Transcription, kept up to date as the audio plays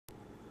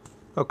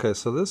Okay,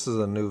 so this is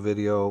a new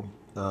video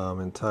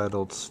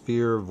entitled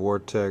Sphere,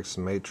 Vortex,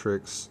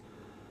 Matrix.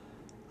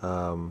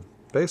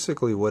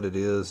 Basically what it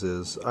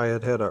is I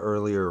had an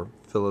earlier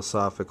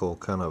philosophical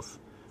kind of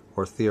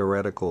or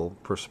theoretical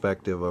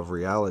perspective of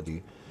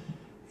reality,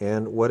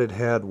 and what it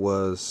had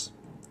was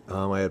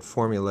I had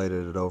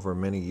formulated it over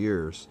many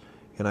years,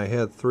 and I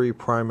had three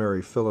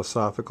primary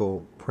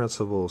philosophical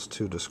principles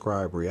to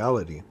describe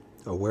reality: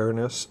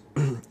 awareness,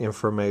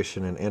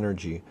 information, and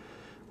energy,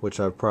 which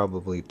I've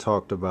probably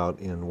talked about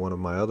in one of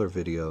my other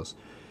videos,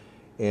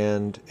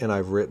 and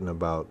I've written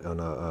about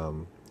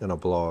in a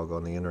blog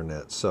on the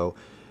internet. So,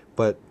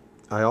 but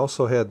I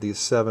also had these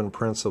seven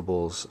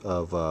principles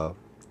of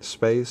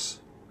space,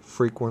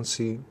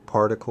 frequency,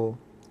 particle,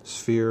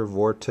 sphere,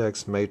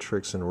 vortex,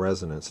 matrix, and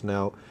resonance.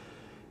 Now,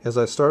 as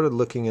I started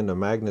looking into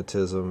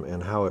magnetism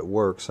and how it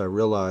works, I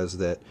realized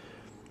that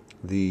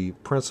the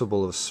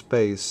principle of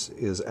space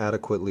is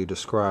adequately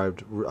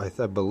described, I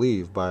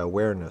believe, by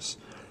awareness,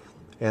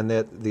 and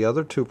that the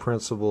other two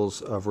principles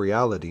of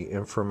reality,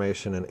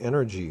 information and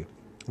energy,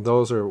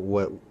 those are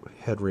what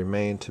had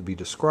remained to be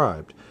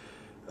described.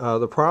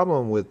 The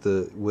problem with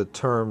the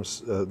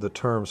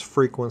terms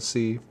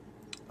frequency,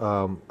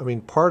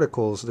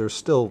 particles, there's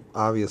still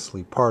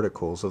obviously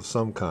particles of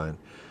some kind,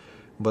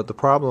 but the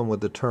problem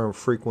with the term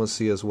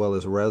frequency as well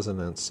as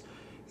resonance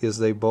is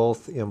they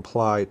both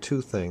imply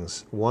two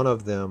things. One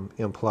of them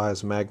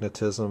implies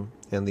magnetism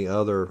and the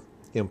other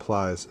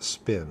implies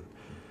spin.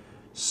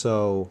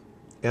 So,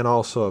 and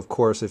also, of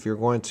course, if you're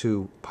going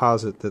to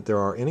posit that there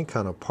are any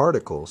kind of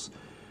particles,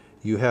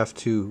 you have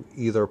to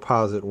either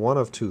posit one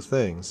of two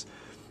things: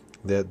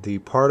 that the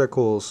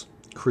particles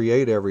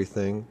create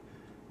everything,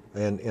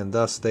 and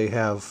thus they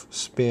have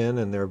spin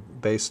and they're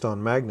based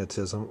on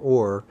magnetism,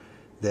 or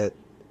that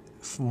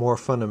more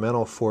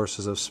fundamental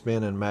forces of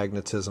spin and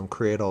magnetism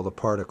create all the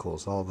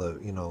particles,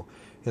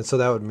 and so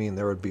that would mean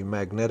there would be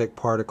magnetic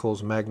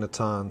particles,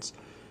 magnetons,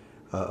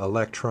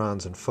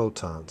 electrons, and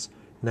photons.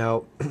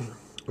 Now,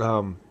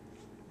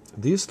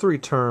 these three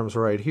terms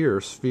right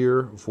here,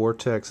 sphere,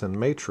 vortex, and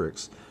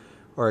matrix,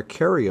 are a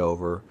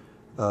carryover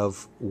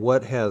of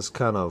what has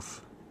kind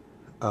of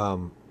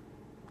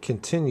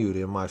continued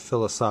in my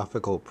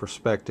philosophical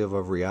perspective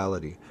of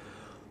reality,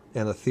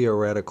 and the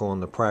theoretical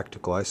and the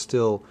practical.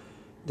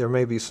 There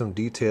may be some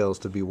details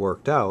to be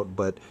worked out,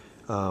 but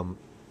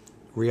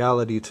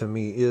reality to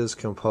me is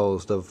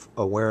composed of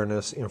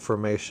awareness,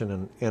 information,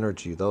 and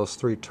energy. Those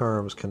three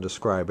terms can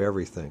describe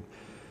everything.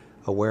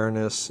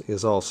 Awareness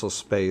is also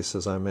space,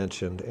 as I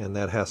mentioned, and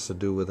that has to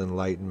do with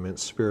enlightenment,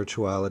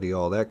 spirituality,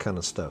 all that kind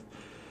of stuff.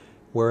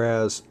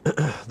 Whereas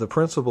the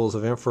principles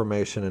of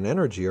information and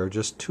energy are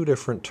just two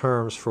different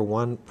terms for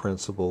one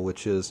principle,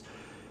 which is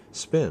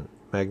spin,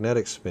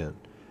 magnetic spin.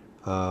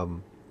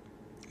 And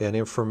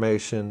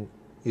information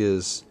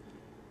is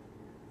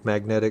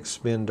magnetic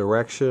spin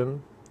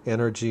direction,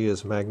 energy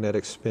is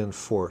magnetic spin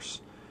force.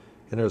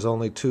 And there's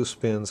only two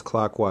spins,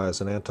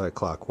 clockwise and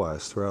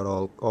anti-clockwise,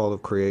 throughout all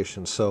of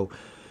creation. So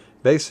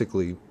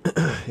basically,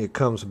 it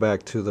comes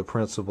back to the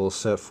principles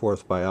set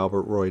forth by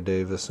Albert Roy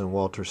Davis and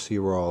Walter C.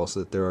 Rawls,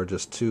 that there are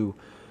just two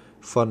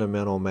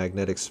fundamental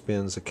magnetic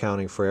spins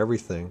accounting for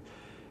everything,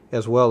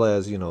 as well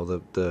as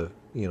the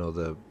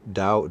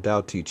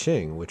Tao Te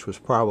Ching, which was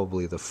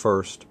probably the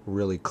first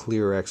really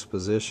clear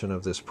exposition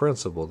of this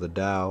principle, the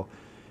Tao,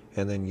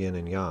 and then Yin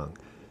and Yang.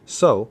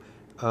 So,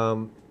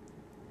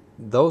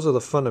 those are the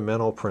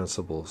fundamental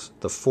principles,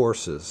 the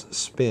forces,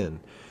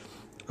 spin.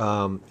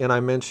 And I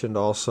mentioned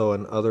also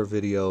in other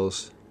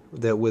videos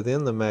that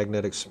within the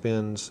magnetic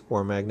spins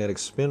or magnetic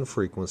spin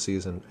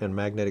frequencies and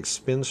magnetic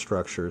spin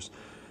structures,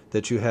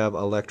 that you have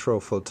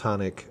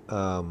electro-photonic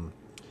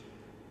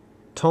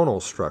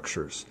tonal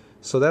structures.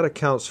 So that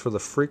accounts for the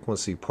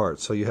frequency part.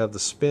 So you have the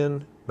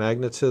spin,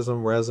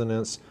 magnetism,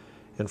 resonance,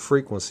 and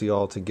frequency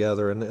all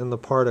together, and the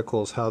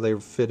particles, how they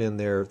fit in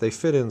there. They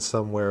fit in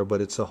somewhere,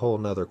 but it's a whole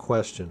nother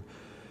question.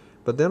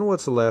 But then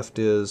what's left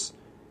is,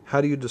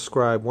 how do you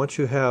describe, once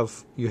you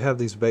have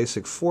these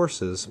basic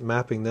forces,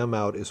 mapping them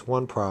out is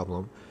one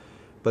problem,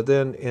 but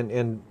then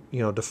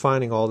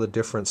defining all the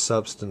different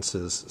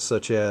substances,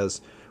 such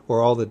as,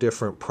 or all the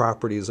different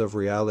properties of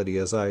reality,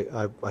 as I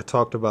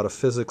talked about a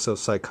physics of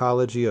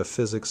psychology, a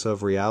physics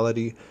of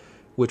reality,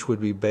 which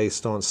would be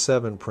based on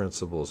seven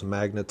principles: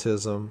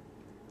 magnetism,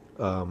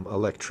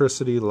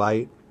 electricity,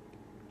 light,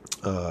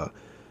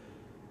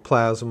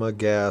 plasma,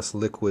 gas,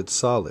 liquid,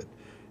 solid.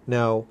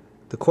 Now,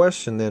 the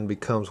question then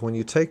becomes, when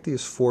you take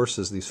these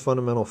forces, these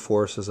fundamental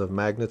forces of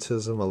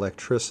magnetism,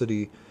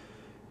 electricity,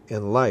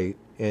 and light,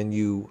 and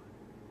you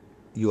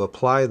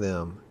apply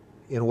them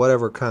in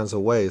whatever kinds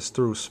of ways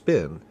through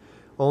spin,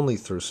 only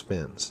through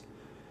spins.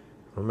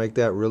 I'll make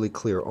that really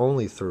clear,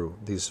 only through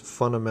these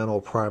fundamental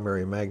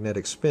primary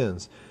magnetic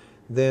spins.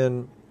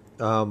 Then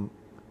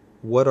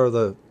what are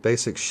the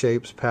basic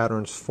shapes,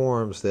 patterns,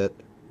 forms that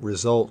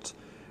result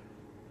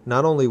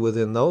not only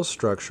within those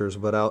structures,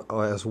 but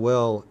as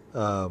well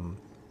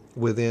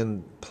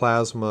within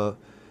plasma,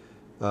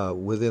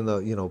 within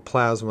the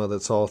plasma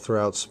that's all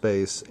throughout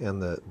space,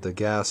 and the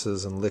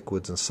gases and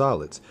liquids and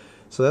solids.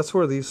 So that's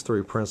where these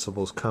three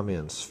principles come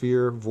in: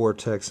 sphere,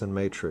 vortex, and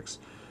matrix.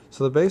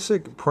 So the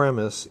basic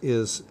premise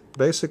is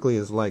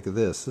like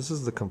this. This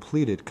is the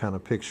completed kind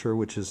of picture,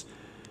 which is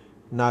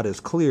not as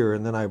clear,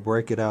 and then I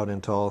break it out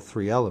into all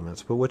three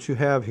elements. But what you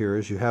have here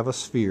is you have a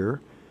sphere,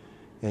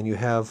 and you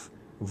have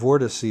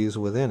vortices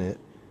within it,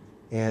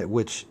 and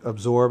which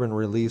absorb and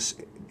release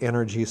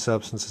energy,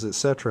 substances,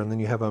 etc. And then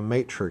you have a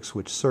matrix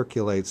which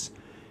circulates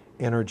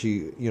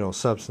energy,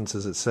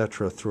 substances,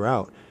 etc.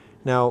 throughout.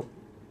 Now,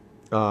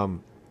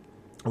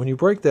 when you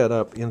break that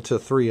up into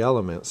three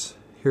elements,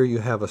 here you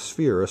have a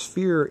sphere. A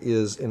sphere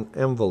is an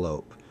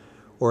envelope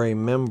or a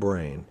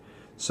membrane.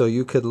 So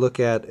you could look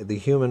at the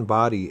human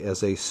body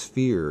as a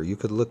sphere. You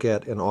could look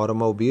at an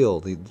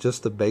automobile,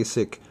 just the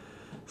basic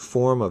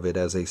form of it,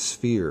 as a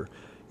sphere.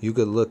 You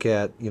could look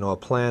at, a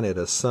planet,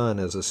 a sun,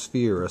 as a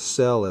sphere, a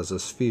cell as a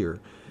sphere.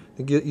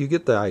 You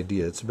get the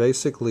idea. It's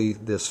basically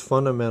this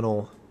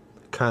fundamental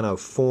kind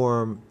of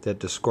form that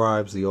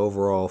describes the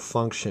overall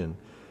function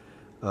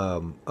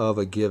of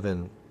a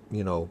given,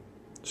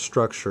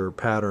 structure,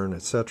 pattern,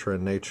 etc.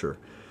 in nature.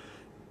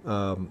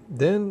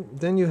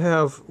 Then you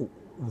have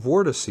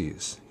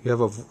vortices. You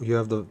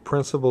have the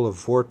principle of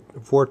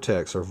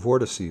vortex or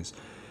vortices.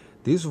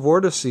 These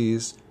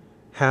vortices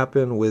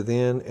happen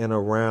within and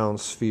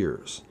around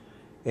spheres,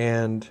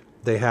 and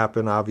they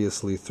happen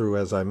obviously through,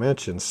 as I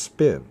mentioned,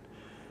 spin.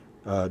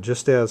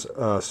 Just as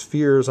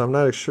spheres, I'm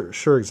not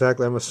sure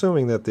exactly. I'm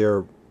assuming that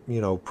they're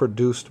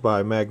produced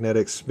by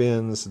magnetic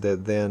spins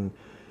that then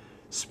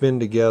spin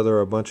together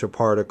a bunch of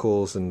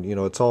particles, and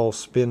it's all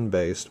spin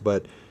based.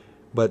 But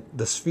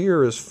the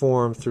sphere is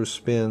formed through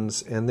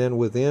spins, and then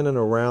within and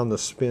around the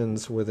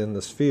spins within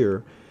the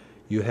sphere,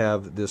 you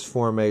have this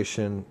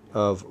formation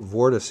of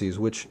vortices,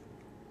 which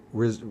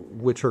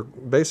are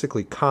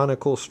basically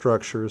conical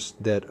structures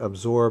that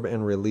absorb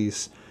and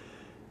release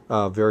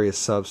various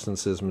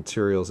substances,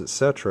 materials,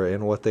 etc.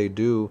 And what they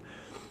do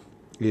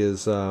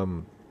is,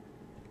 so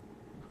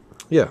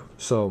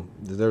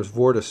there's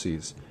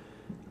vortices.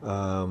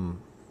 Then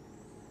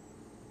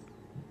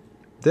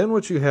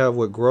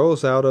what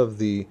grows out of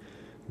the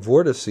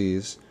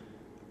vortices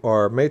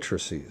are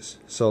matrices.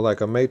 So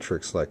like a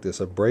matrix like this,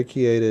 a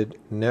brachiated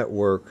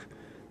network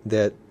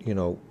that,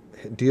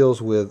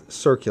 deals with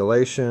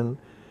circulation,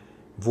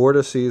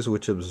 vortices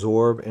which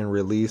absorb and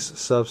release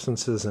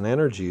substances and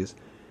energies,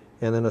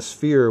 and then a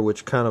sphere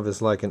which kind of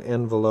is like an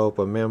envelope,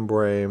 a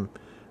membrane,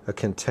 a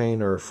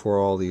container for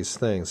all these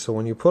things. So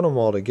when you put them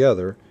all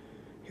together,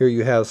 here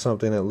you have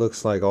something that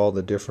looks like all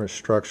the different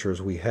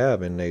structures we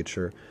have in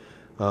nature.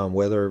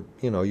 Whether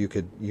you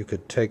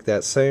could take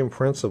that same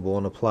principle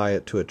and apply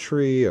it to a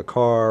tree, a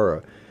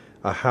car,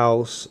 a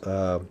house.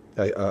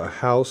 A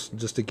house,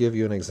 just to give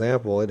you an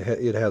example, it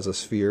has a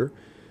sphere,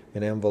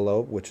 an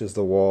envelope, which is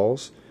the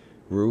walls,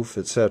 roof,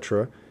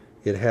 etc.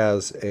 It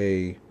has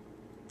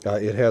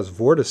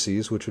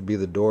vortices, which would be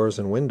the doors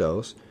and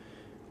windows,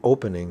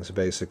 openings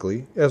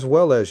basically, as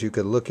well as you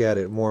could look at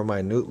it more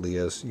minutely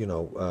as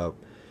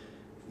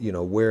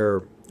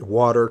where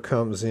water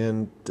comes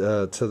in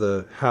to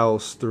the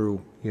house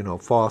through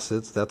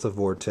faucets. That's a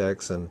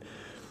vortex, and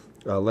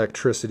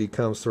electricity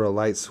comes through a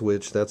light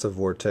switch. That's a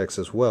vortex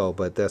as well,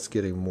 but that's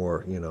getting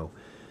more,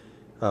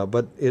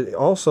 but it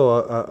also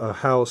a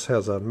house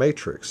has a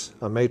matrix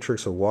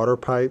of water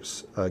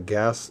pipes,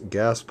 gas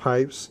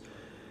pipes,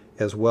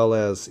 as well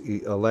as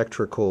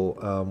electrical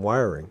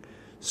wiring.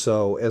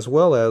 So as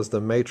well as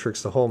the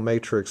matrix, the whole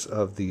matrix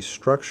of the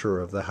structure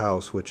of the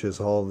house, which is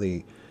all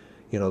the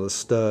the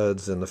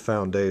studs and the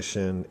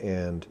foundation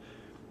and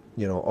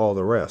all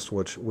the rest,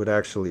 which would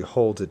actually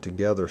hold it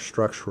together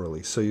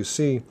structurally. So you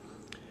see,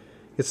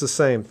 it's the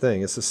same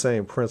thing. It's the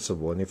same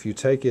principle. And if you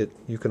take it,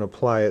 you can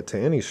apply it to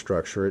any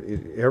structure.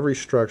 Every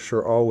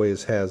structure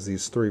always has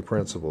these three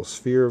principles: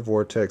 sphere,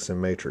 vortex,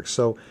 and matrix.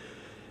 So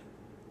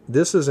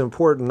this is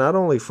important not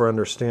only for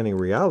understanding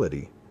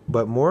reality,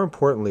 but more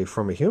importantly,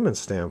 from a human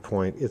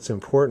standpoint, it's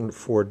important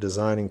for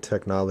designing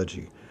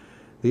technology.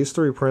 These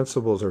three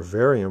principles are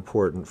very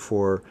important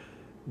for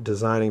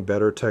designing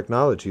better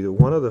technology.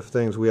 One of the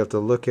things we have to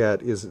look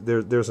at is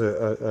there's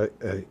a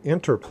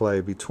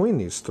interplay between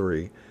these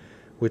three,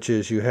 which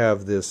is you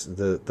have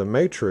the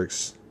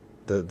matrix,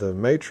 the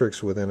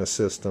matrix within a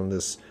system,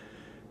 this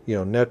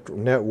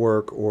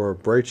network or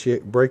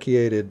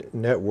brachiated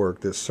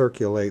network that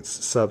circulates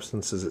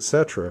substances,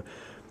 etc.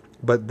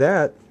 But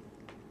that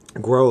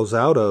grows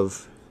out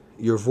of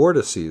your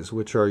vortices,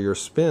 which are your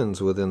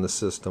spins within the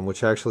system,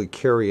 which actually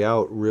carry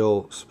out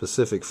real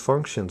specific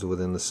functions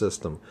within the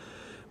system.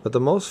 But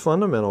the most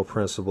fundamental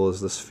principle is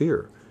the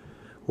sphere.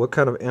 What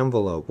kind of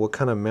envelope? What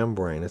kind of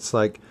membrane? It's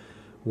like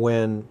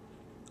when,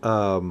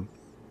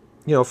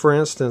 for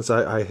instance,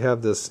 I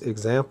have this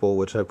example,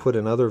 which I put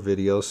in other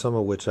videos, some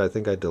of which I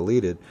think I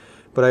deleted,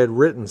 but I had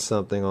written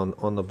something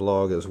on the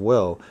blog as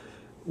well,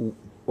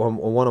 on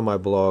one of my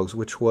blogs,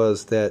 which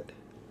was that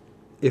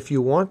if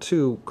you want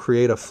to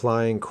create a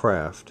flying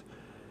craft,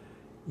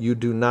 you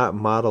do not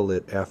model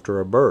it after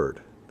a bird,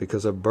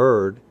 because a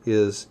bird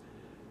is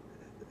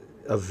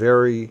a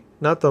very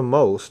not the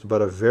most,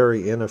 but a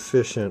very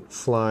inefficient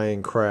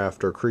flying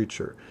craft or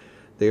creature.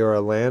 They are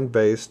a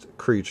land-based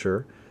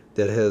creature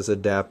that has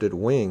adapted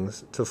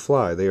wings to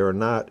fly. They are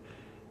not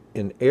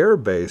an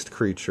air-based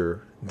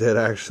creature that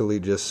actually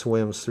just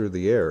swims through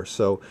the air.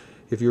 So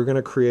if you're going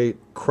to create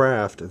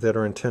craft that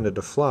are intended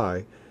to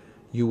fly,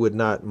 you would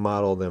not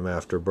model them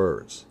after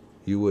birds.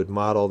 You would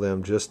model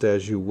them just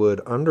as you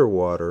would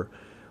underwater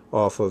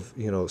off of,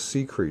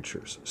 sea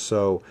creatures.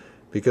 So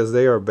because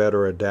they are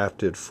better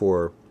adapted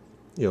for,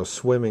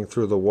 swimming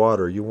through the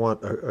water, you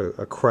want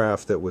a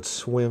craft that would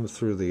swim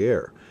through the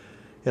air.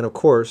 And of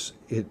course,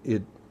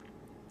 it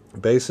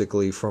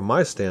basically, from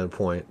my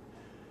standpoint,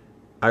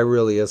 I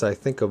really, as I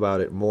think about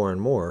it more and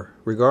more,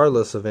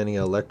 regardless of any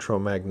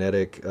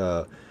electromagnetic,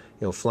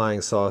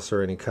 flying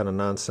saucer, any kind of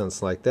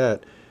nonsense like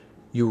that,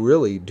 you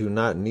really do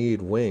not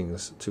need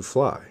wings to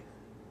fly.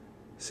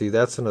 See,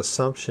 that's an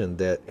assumption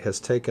that has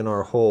taken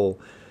our whole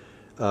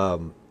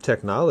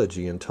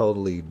technology in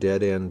totally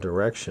dead-end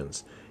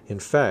directions. In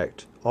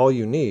fact, all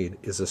you need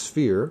is a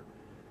sphere,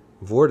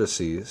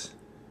 vortices,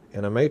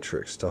 and a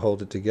matrix to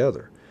hold it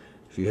together.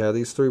 If you have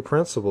these three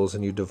principles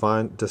and you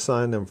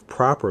design them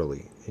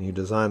properly, and you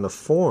design the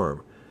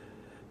form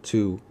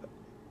to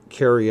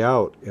carry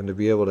out and to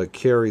be able to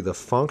carry the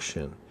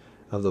function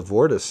of the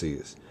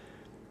vortices,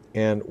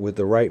 and with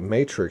the right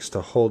matrix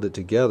to hold it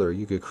together,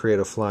 you could create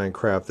a flying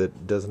craft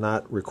that does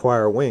not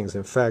require wings.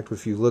 In fact,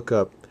 if you look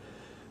up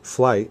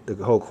flight, the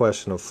whole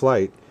question of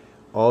flight,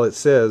 all it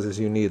says is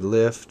you need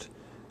lift,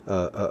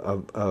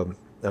 a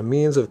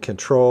means of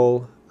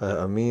control,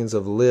 a means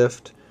of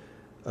lift,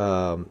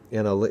 and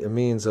a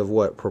means of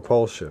what?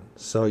 Propulsion.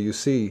 So you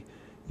see,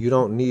 you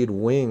don't need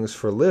wings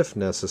for lift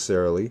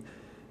necessarily,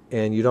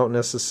 and you don't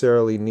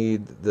necessarily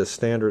need the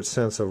standard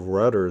sense of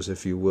rudders,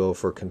 if you will,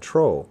 for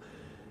control.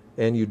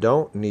 And you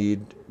don't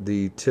need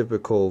the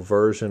typical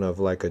version of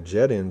like a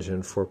jet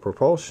engine for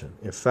propulsion.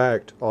 In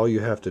fact, all you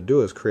have to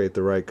do is create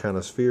the right kind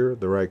of sphere,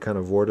 the right kind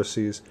of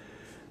vortices,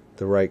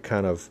 the right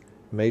kind of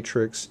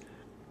matrix,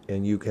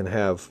 and you can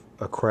have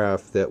a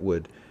craft that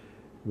would,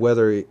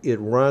 whether it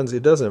runs,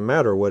 it doesn't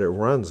matter what it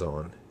runs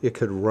on. It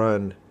could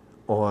run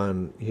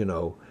on,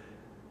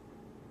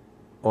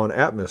 on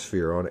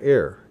atmosphere, on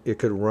air. It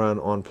could run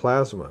on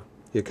plasma.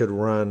 It could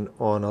run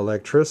on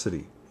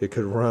electricity. It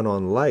could run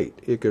on light.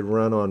 It could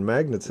run on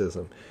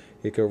magnetism.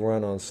 It could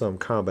run on some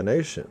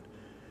combination.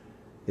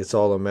 It's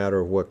all a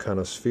matter of what kind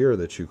of sphere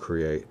that you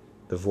create,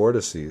 the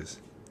vortices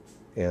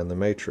and the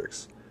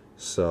matrix.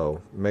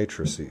 So,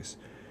 matrices.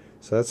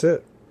 So that's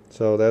it.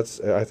 So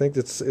I think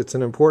it's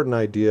an important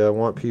idea. I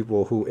want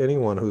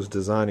anyone who's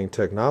designing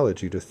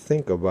technology to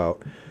think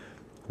about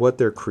what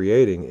they're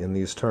creating in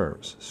these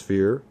terms: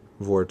 sphere,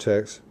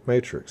 vortex,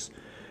 matrix,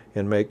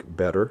 and make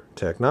better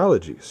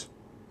technologies.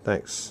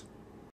 Thanks.